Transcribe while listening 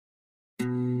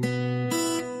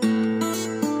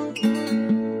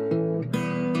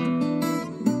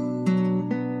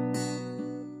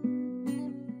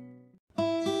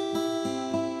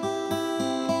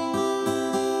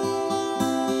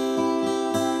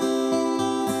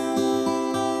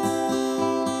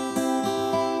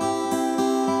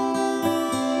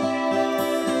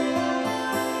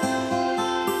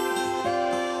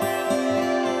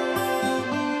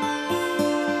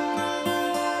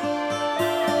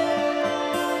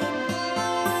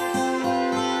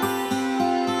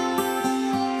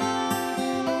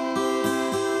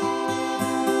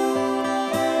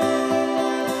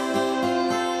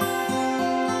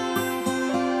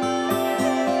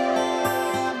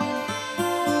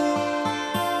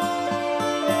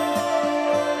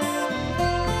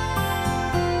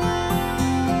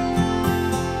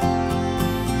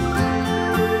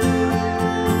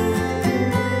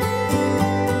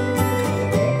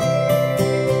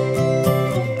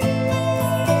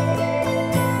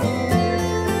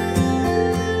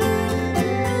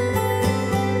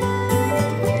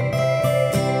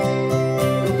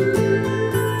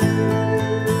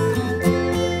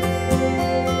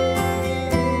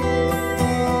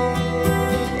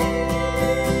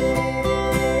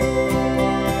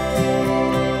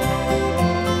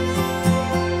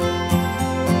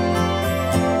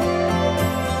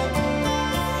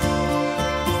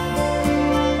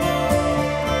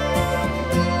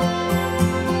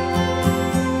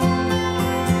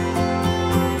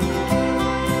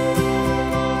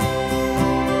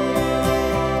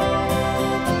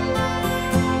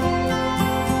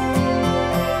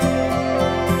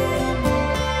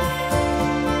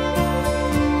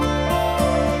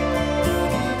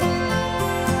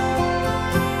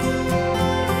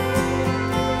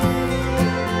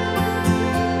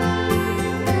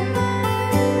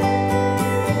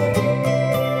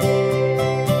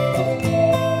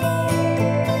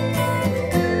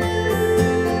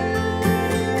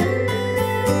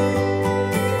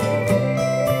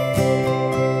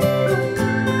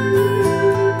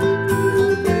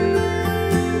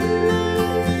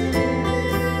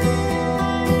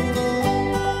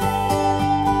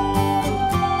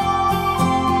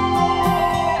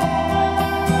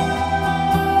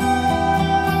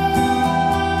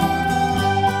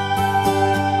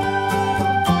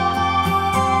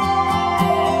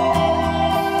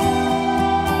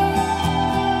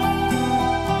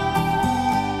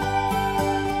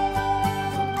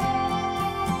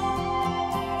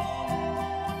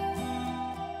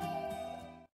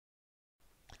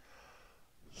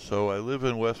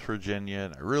West Virginia,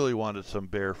 and I really wanted some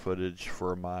bear footage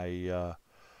for my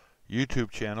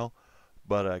YouTube channel,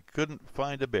 but I couldn't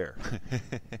find a bear.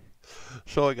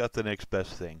 So I got the next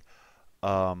best thing.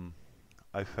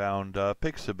 I found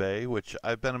Pixabay, which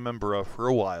I've been a member of for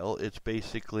a while. It's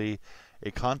basically a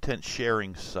content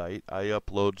sharing site. I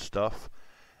upload stuff,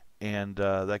 and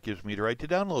that gives me the right to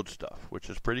download stuff, which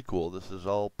is pretty cool. This is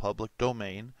all public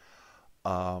domain.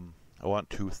 I want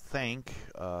to thank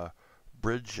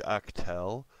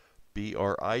brigachtal,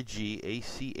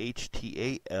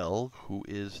 brigachtal, who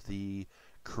is the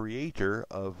creator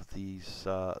of these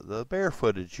the bear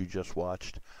footage you just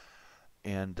watched.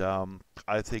 And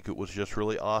I think it was just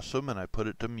really awesome, and I put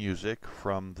it to music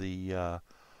from the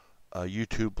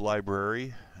YouTube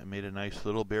library. I made a nice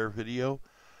little bear video,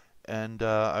 and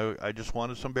I just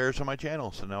wanted some bears on my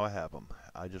channel, so now I have them.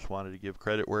 I just wanted to give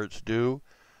credit where it's due,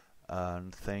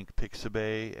 and thank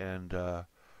Pixabay and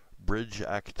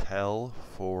brigachtal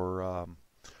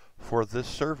for this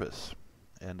service.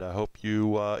 And I hope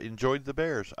you enjoyed the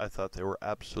bears. I thought they were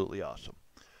absolutely awesome.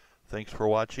 Thanks for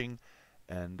watching,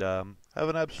 and have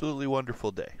an absolutely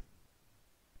wonderful day.